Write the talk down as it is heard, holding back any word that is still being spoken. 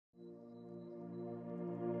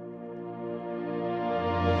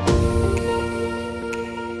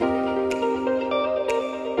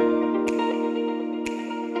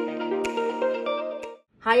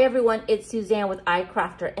Hi everyone, it's Suzanne with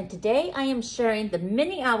iCrafter, and today I am sharing the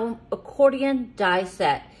mini album accordion die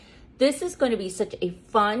set. This is going to be such a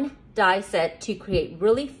fun die set to create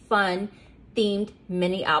really fun themed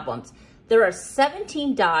mini albums. There are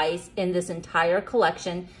 17 dies in this entire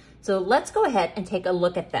collection, so let's go ahead and take a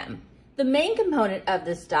look at them. The main component of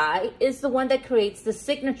this die is the one that creates the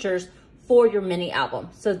signatures for your mini album.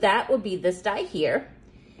 So that would be this die here.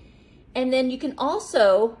 And then you can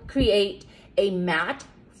also create a mat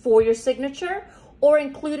for your signature or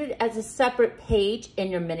include it as a separate page in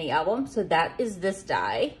your mini album. So that is this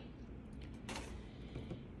die.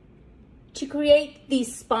 To create the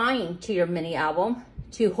spine to your mini album,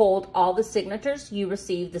 to hold all the signatures, you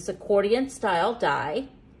receive this accordion-style die.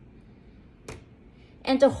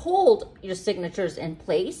 And to hold your signatures in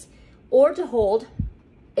place or to hold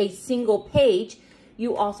a single page,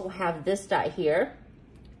 you also have this die here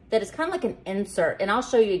that is kind of like an insert, and I'll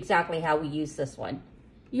show you exactly how we use this one.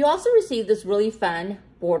 You also receive this really fun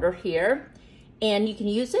border here, and you can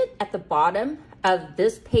use it at the bottom of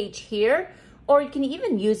this page here, or you can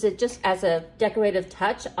even use it just as a decorative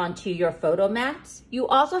touch onto your photo mats. You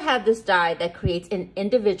also have this die that creates an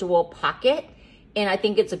individual pocket, and I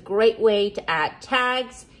think it's a great way to add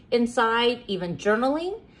tags inside, even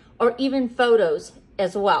journaling, or even photos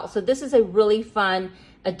as well. So this is a really fun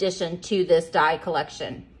addition to this die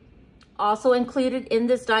collection. Also included in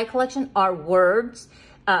this die collection are words.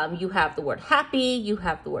 You have the word happy, you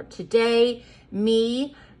have the word today,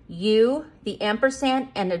 me, you, the ampersand,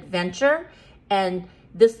 and adventure. And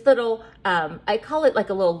this little, I call it like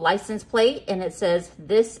a little license plate, and it says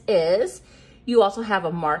this is. You also have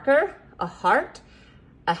a marker, a heart,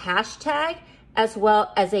 a hashtag, as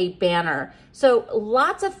well as a banner. So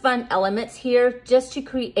lots of fun elements here just to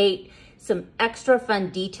create some extra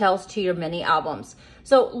fun details to your mini albums.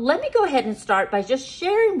 So let me go ahead and start by just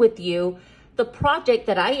sharing with you the project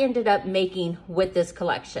that I ended up making with this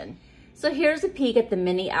collection. So here's a peek at the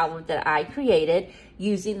mini album that I created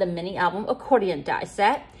using the mini album accordion die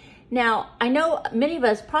set. Now, I know many of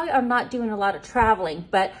us probably are not doing a lot of traveling,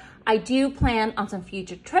 but I do plan on some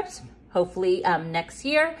future trips, hopefully next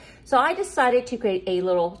year. So I decided to create a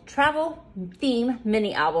little travel theme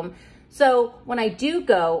mini album. So when I do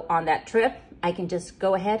go on that trip, I can just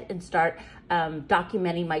go ahead and start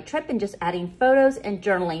documenting my trip and just adding photos and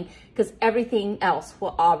journaling, because everything else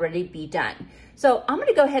will already be done. So I'm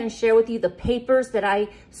gonna go ahead and share with you the papers that I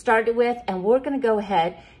started with, and we're gonna go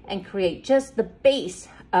ahead and create just the base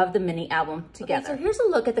of the mini album together. Okay, so here's a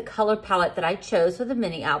look at the color palette that I chose for the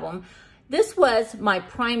mini album. This was my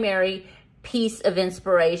primary piece of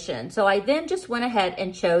inspiration. So I then just went ahead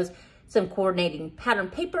and chose some coordinating pattern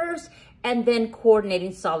papers and then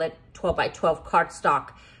coordinating solid 12 by 12 cardstock.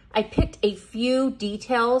 I picked a few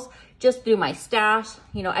details just through my stash.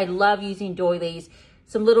 You know, I love using doilies,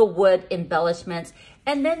 some little wood embellishments,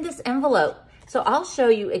 and then this envelope. So I'll show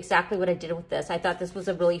you exactly what I did with this. I thought this was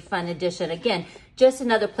a really fun addition. Again, just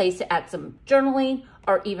another place to add some journaling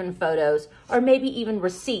or even photos, or maybe even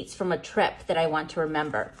receipts from a trip that I want to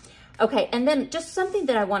remember. Okay, and then just something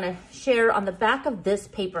that I want to share on the back of this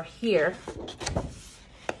paper here.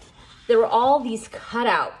 There were all these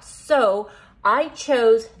cutouts. So I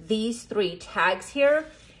chose these 3 tags here,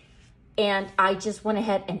 and I just went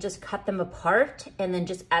ahead and just cut them apart and then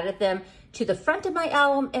just added them to the front of my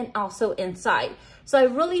album and also inside. So I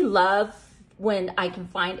really love when I can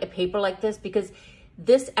find a paper like this, because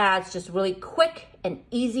this adds just really quick and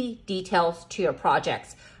easy details to your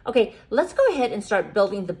projects. Okay, let's go ahead and start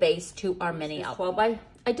building the base to our mini album.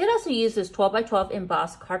 I did also use this 12 by 12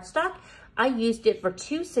 embossed cardstock. I used it for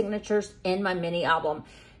 2 signatures in my mini album.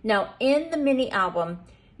 Now, in the mini album,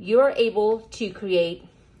 you're able to create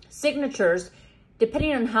signatures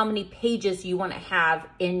depending on how many pages you want to have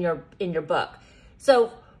in your book.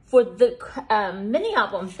 So for the mini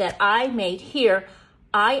album that I made here,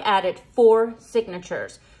 I added 4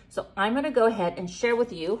 signatures. So I'm going to go ahead and share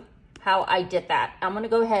with you how I did that. I'm going to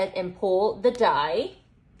go ahead and pull the die.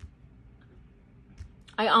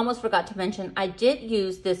 I almost forgot to mention, I did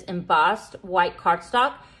use this embossed white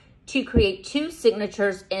cardstock to create 2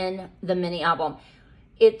 signatures in the mini album.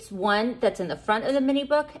 It's one that's in the front of the mini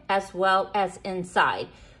book as well as inside.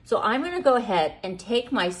 So I'm gonna go ahead and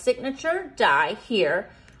take my signature die here.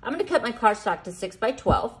 I'm gonna cut my cardstock to 6 by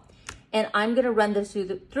 12, and I'm gonna run this through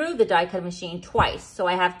the die cutting machine twice. So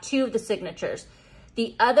I have 2 of the signatures.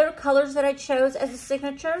 The other colors that I chose as a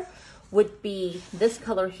signature would be this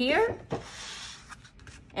color here.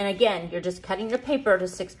 And again, you're just cutting your paper to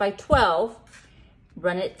 6 by 12,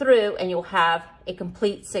 run it through, and you'll have a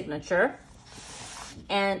complete signature.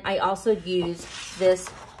 And I also use this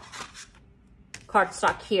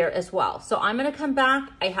cardstock here as well. So I'm gonna come back,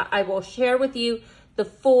 I will share with you the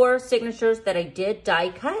 4 signatures that I did die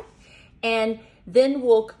cut, and then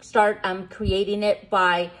we'll start creating it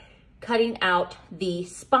by cutting out the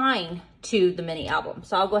spine to the mini album.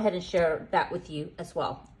 So I'll go ahead and share that with you as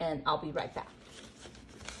well, and I'll be right back.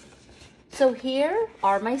 So here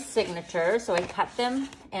are my signatures. So I cut them,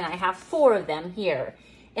 and I have 4 of them here.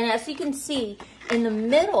 And as you can see, in the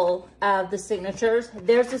middle of the signatures,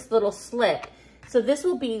 there's this little slit. So this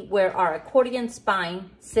will be where our accordion spine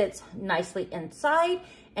sits nicely inside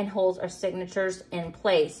and holds our signatures in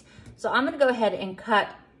place. So I'm gonna go ahead and cut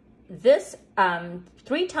this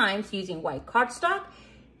 3 times using white cardstock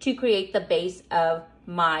to create the base of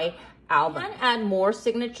my album. You can add more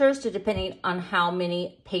signatures to depending on how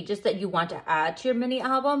many pages that you want to add to your mini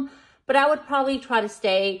album, but I would probably try to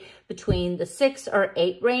stay between the 6 or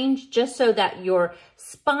 8 range, just so that your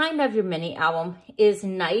spine of your mini album is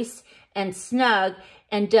nice and snug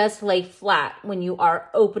and does lay flat when you are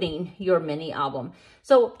opening your mini album.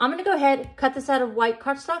 So I'm gonna go ahead, cut this out of white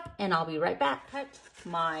cardstock, and I'll be right back. Cut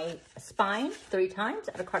my spine 3 times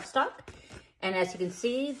out of cardstock, and as you can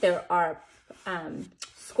see, there are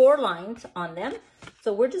score lines on them.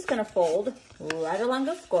 So we're just gonna fold right along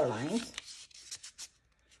those score lines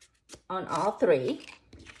on all 3.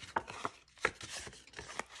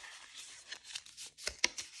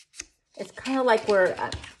 It's kind of like we're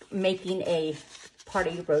making a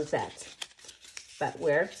party rosette, but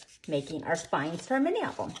we're making our spines to our mini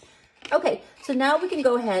album. Okay, so now we can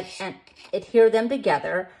go ahead and adhere them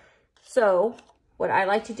together. So what I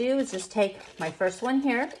like to do is just take my first one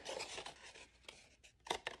here,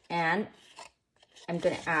 and I'm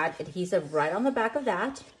gonna add adhesive right on the back of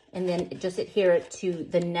that, and then just adhere it to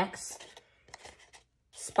the next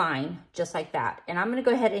spine, just like that. And I'm gonna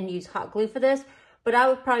go ahead and use hot glue for this, but I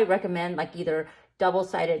would probably recommend like either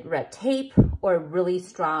double-sided red tape or really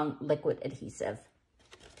strong liquid adhesive.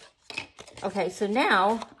 Okay, so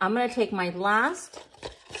now I'm gonna take my last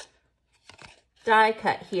die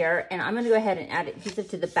cut here, and I'm gonna go ahead and add adhesive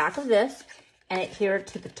to the back of this and adhere it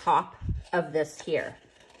to the top of this here.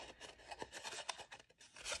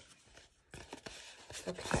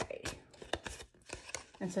 Okay,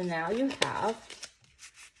 and so now you have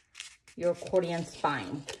your accordion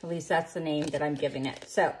spine. At least that's the name that I'm giving it.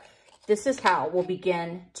 So this is how we'll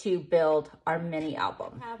begin to build our mini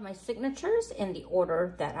album. I have my signatures in the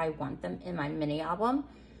order that I want them in my mini album.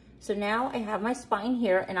 So now I have my spine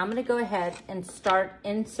here, and I'm gonna go ahead and start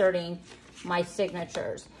inserting my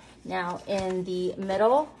signatures. Now in the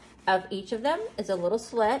middle of each of them is a little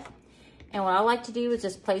slit. And what I like to do is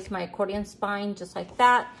just place my accordion spine just like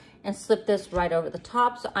that and slip this right over the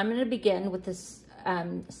top. So I'm gonna begin with this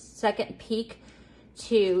second peak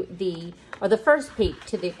to the first peak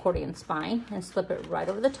to the accordion spine and slip it right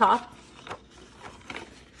over the top.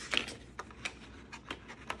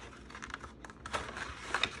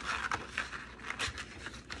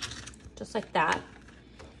 Just like that,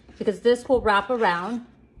 because this will wrap around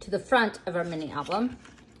to the front of our mini album.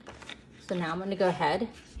 So now I'm going to go ahead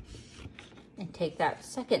and take that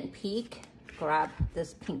second peak, grab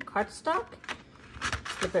this pink cardstock,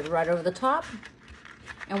 slip it right over the top,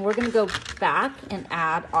 and we're going to go back and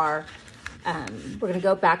add our we're going to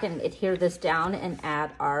go back and adhere this down and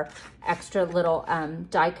add our extra little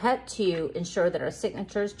die cut to ensure that our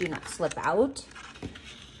signatures do not slip out.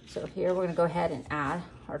 So here we're going to go ahead and add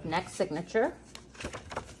our next signature.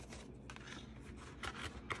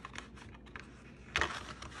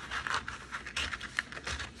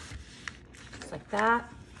 Just like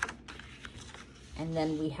that. And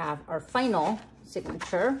then we have our final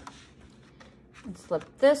signature. And slip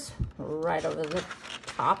this right over the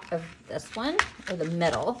top of this one, or the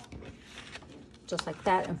middle, just like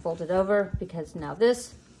that, and fold it over, because now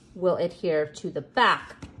this will adhere to the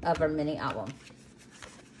back of our mini album.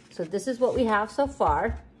 So this is what we have so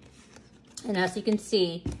far. And as you can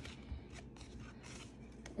see,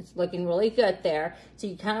 it's looking really good there. So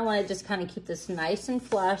you kind of want to just kind of keep this nice and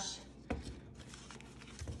flush,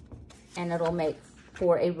 and it'll make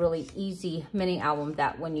for a really easy mini album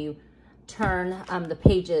that when you turn the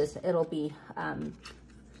pages, it'll be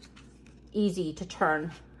easy to turn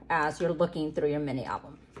as you're looking through your mini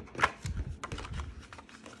album.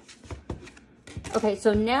 Okay,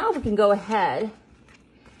 so now we can go ahead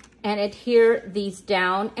and adhere these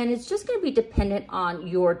down, and it's just going to be dependent on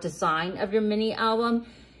your design of your mini album.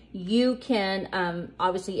 You can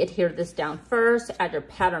obviously adhere this down first, add your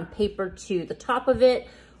pattern paper to the top of it,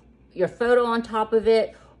 your photo on top of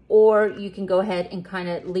it, or you can go ahead and kind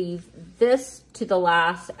of leave this to the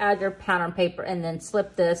last, add your pattern paper, and then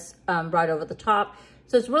slip this right over the top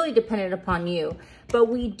So it's really dependent upon you. But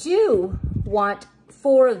we do want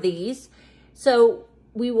 4 of these. So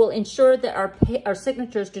we will ensure that our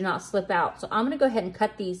signatures do not slip out. So I'm gonna go ahead and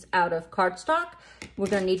cut these out of cardstock. We're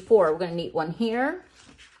gonna need 4. We're gonna need one here,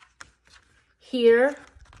 here,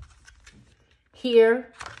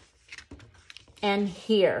 here, and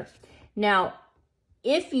here. Now,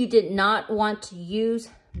 if you did not want to use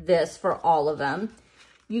this for all of them,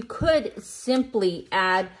 you could simply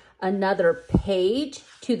add another page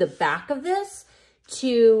to the back of this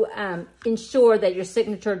to ensure that your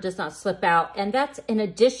signature does not slip out. And that's in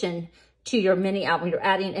addition to your mini album. You're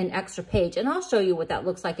adding an extra page, and I'll show you what that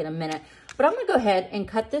looks like in a minute. But I'm gonna go ahead and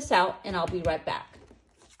cut this out, and I'll be right back.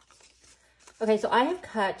 Okay, so I have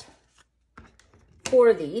cut 4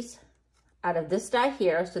 of these out of this die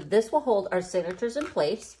here. So this will hold our signatures in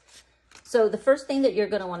place. So the first thing that you're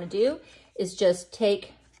gonna wanna do is just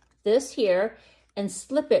take this here and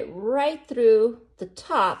slip it right through the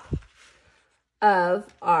top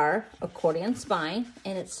of our accordion spine,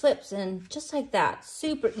 and it slips in just like that,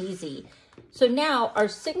 super easy. So now our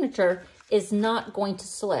signature is not going to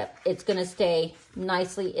slip. It's gonna stay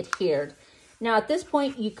nicely adhered. Now at this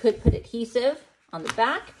point, you could put adhesive on the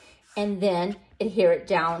back and then adhere it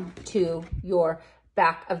down to your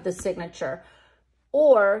back of the signature.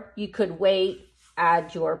 Or you could wait,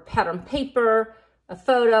 add your pattern paper, a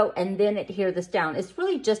photo, and then adhere this down. It's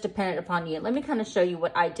really just dependent upon you. Let me kind of show you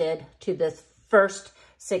what I did to this first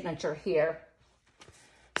signature here.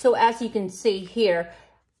 So as you can see here,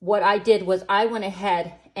 what I did was I went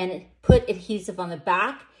ahead and put adhesive on the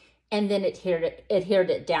back and then adhered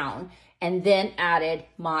it down, and then added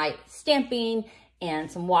my stamping and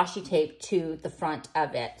some washi tape to the front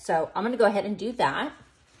of it. So I'm gonna go ahead and do that.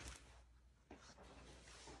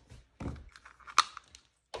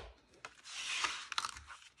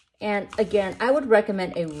 And again, I would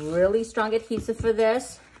recommend a really strong adhesive for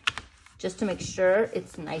this, just to make sure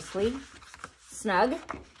it's nicely snug.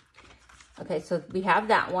 Okay, so we have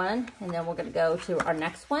that one, and then we're gonna go to our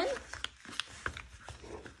next one.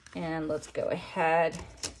 And let's go ahead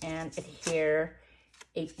and adhere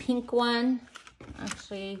a pink one.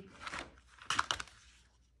 Actually,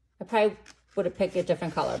 I probably would have picked a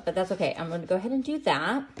different color, but that's okay. I'm gonna go ahead and do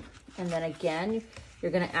that. And then again,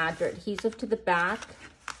 you're gonna add your adhesive to the back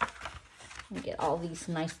and get all these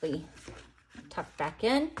nicely tucked back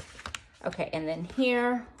in. Okay, and then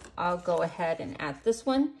here, I'll go ahead and add this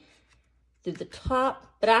one through the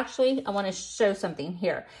top. But actually, I wanna show something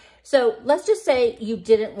here. So let's just say you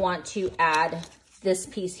didn't want to add this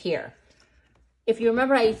piece here. If you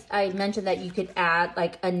remember, I mentioned that you could add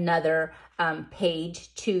like another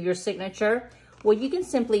page to your signature. Well, you can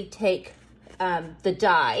simply take the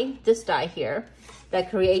die, this die here, that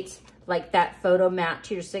creates like that photo mat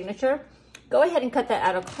to your signature. Go ahead and cut that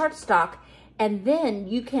out of cardstock, and then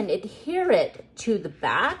you can adhere it to the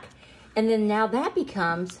back. And then now that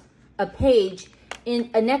becomes a page,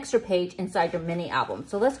 an extra page inside your mini album.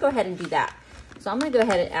 So let's go ahead and do that. So I'm gonna go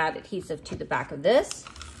ahead and add adhesive to the back of this.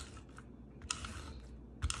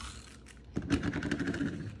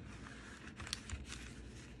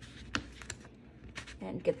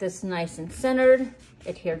 And get this nice and centered,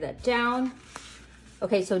 adhere that down.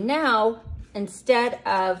 Okay, so now, instead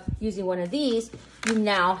of using one of these, you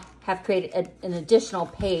now have created an additional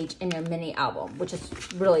page in your mini album, which is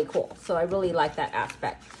really cool. So I really like that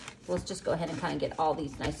aspect. So let's just go ahead and kind of get all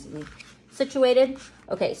these nicely situated.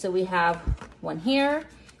 Okay, so we have one here,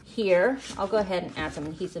 here. I'll go ahead and add some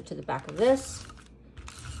adhesive to the back of this.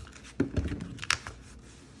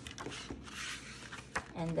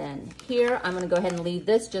 And then here, I'm gonna go ahead and leave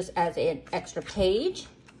this just as an extra page.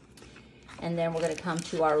 And then we're gonna come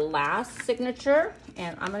to our last signature,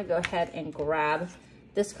 and I'm gonna go ahead and grab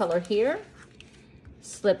this color here,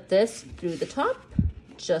 slip this through the top,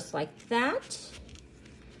 just like that,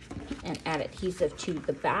 and add adhesive to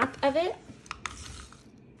the back of it.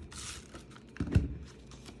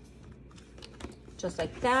 Just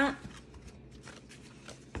like that.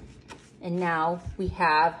 And now we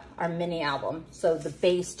have our mini album, so the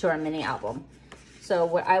base to our mini album. So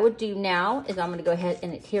what I would do now is I'm gonna go ahead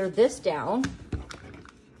and adhere this down.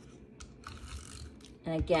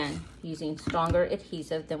 And again, using stronger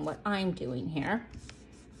adhesive than what I'm doing here.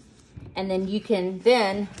 And then you can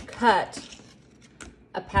then cut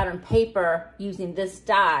a pattern paper using this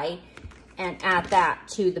die and add that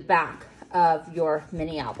to the back of your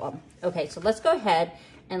mini album. Okay, so let's go ahead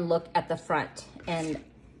and look at the front, and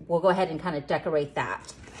we'll go ahead and kind of decorate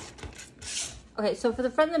that. Okay, so for the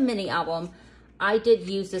front of the mini album, I did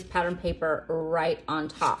use this pattern paper right on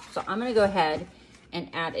top. So I'm gonna go ahead and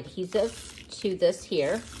add adhesive to this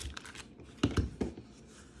here.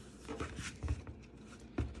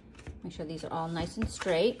 sure these are all nice and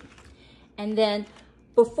straight. And then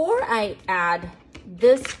before I add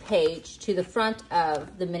this page to the front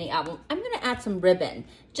of the mini album, I'm gonna add some ribbon,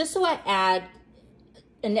 just so I add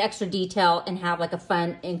an extra detail and have like a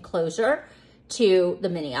fun enclosure to the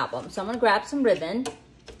mini album. So I'm gonna grab some ribbon.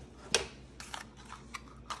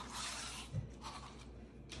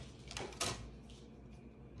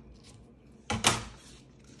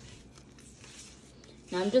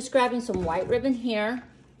 Now I'm just grabbing some white ribbon here.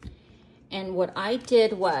 And what I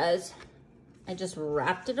did was I just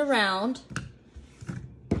wrapped it around,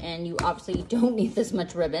 and you obviously don't need this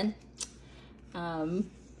much ribbon.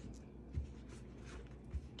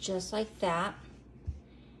 Just like that.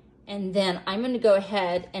 And then I'm gonna go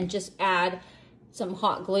ahead and just add some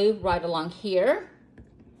hot glue right along here,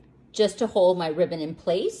 just to hold my ribbon in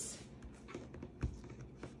place.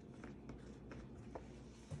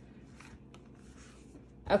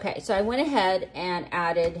 Okay, so I went ahead and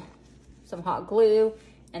added some hot glue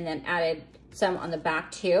and then added some on the back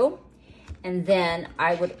too. And then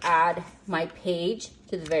I would add my page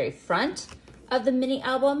to the very front of the mini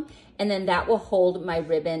album, and then that will hold my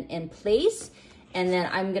ribbon in place. And then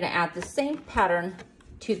I'm gonna add the same pattern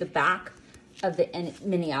to the back of the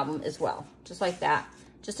mini album as well, just like that,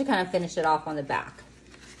 just to kind of finish it off on the back.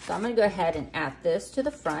 So I'm gonna go ahead and add this to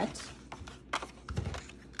the front.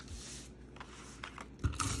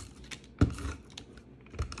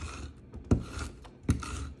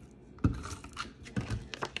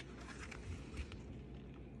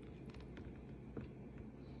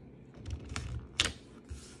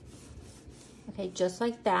 Okay, just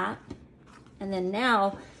like that. And then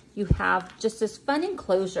now you have just this fun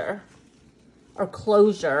enclosure or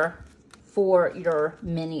closure for your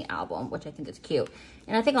mini album, which I think is cute.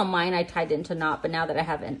 And I think on mine I tied it into a knot, but now that I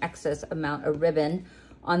have an excess amount of ribbon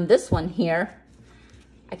on this one here,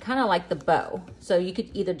 I kind of like the bow. So you could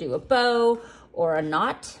either do a bow or a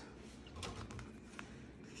knot.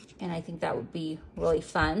 And I think that would be really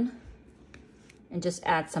fun. And just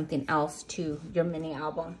add something else to your mini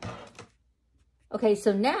album. Okay,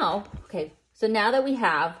 so now that we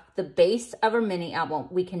have the base of our mini album,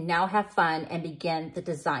 we can now have fun and begin the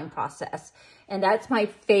design process. And that's my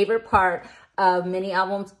favorite part of mini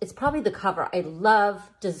albums. It's probably the cover. I love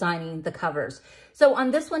designing the covers. So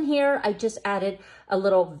on this one here, I just added a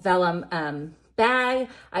little vellum bag.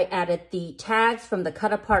 I added the tags from the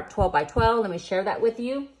cut apart 12 by 12. Let me share that with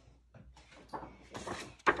you.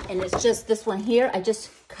 And it's just this one here. I just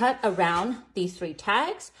cut around these 3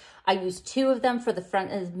 tags. I used 2 of them for the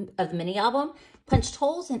front of the mini album, punched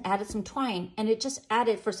holes and added some twine, and it just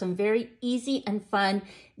added for some very easy and fun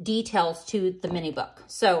details to the mini book.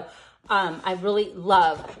 So I really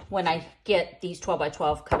love when I get these 12 by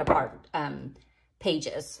 12 cut apart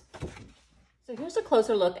pages. So here's a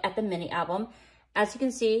closer look at the mini album. As you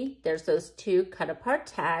can see, there's those 2 cut apart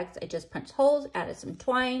tags. I just punched holes, added some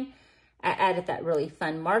twine. I added that really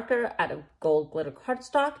fun marker out of gold glitter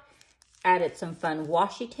cardstock, added some fun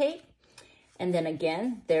washi tape. And then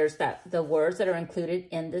again, there's the words that are included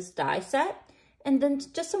in this die set. And then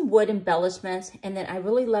just some wood embellishments. And then I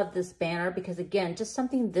really love this banner because again, just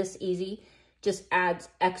something this easy just adds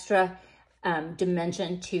extra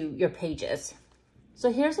dimension to your pages.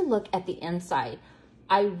 So here's a look at the inside.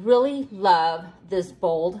 I really love this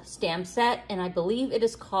bold stamp set, and I believe it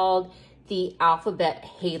is called the Alphabet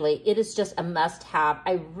Haley. It is just a must-have.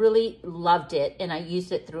 I really loved it, and I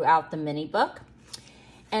used it throughout the mini book.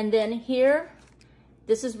 And then here,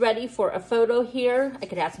 this is ready for a photo here. I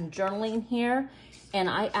could add some journaling here, and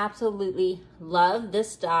I absolutely love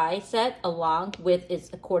this die set along with its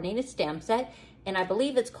coordinated stamp set, and I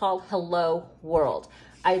believe it's called Hello World.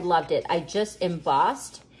 I loved it. I just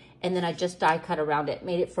embossed, and then I just die cut around it.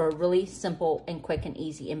 Made it for a really simple and quick and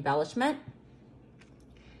easy embellishment.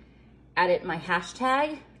 Added my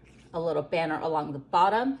hashtag, a little banner along the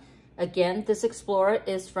bottom. Again, this Explorer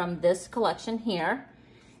is from this collection here.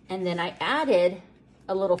 And then I added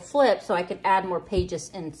a little flip so I could add more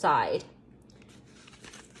pages inside.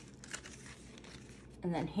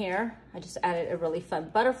 And then here, I just added a really fun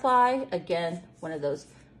butterfly. Again, one of those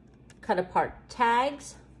cut apart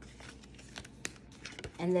tags.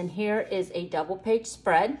 And then here is a double page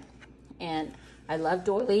spread. And I love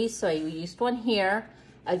doilies, so I used one here.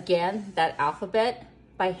 Again, that Alphabet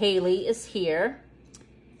by Haley is here.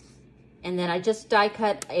 And then I just die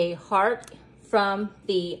cut a heart from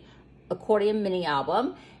the accordion mini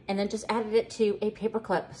album and then just added it to a paper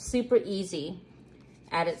clip. Super easy.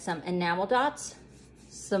 Added some enamel dots,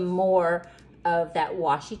 some more of that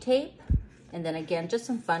washi tape, and then again, just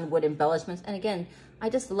some fun wood embellishments. And again,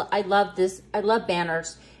 I love this. I love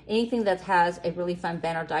banners. Anything that has a really fun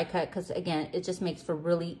banner die cut, because again, it just makes for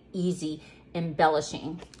really easy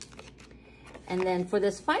embellishing. And then for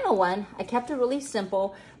this final one, I kept it really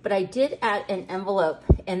simple, but I did add an envelope,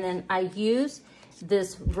 and then I used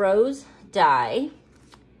this rose die,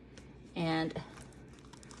 and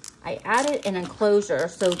I added an enclosure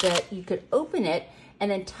so that you could open it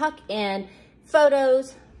and then tuck in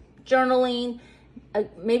photos, journaling,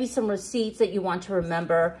 maybe some receipts that you want to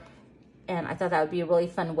remember. And I thought that would be a really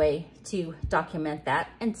fun way to document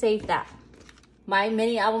that and save that. My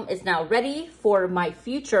mini album is now ready for my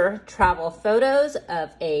future travel photos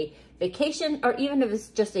of a vacation, or even if it's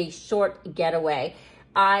just a short getaway.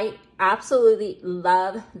 I absolutely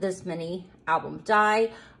love this mini album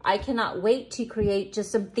die. I cannot wait to create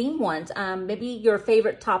just some theme ones. Maybe your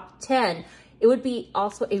favorite top 10. It would be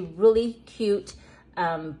also a really cute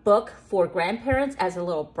book for grandparents as a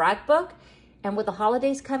little brag book. And with the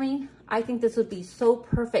holidays coming, I think this would be so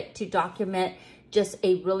perfect to document just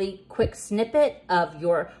a really quick snippet of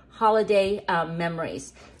your holiday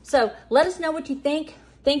memories. So let us know what you think.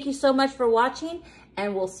 Thank you so much for watching,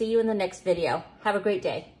 and we'll see you in the next video. Have a great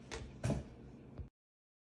day.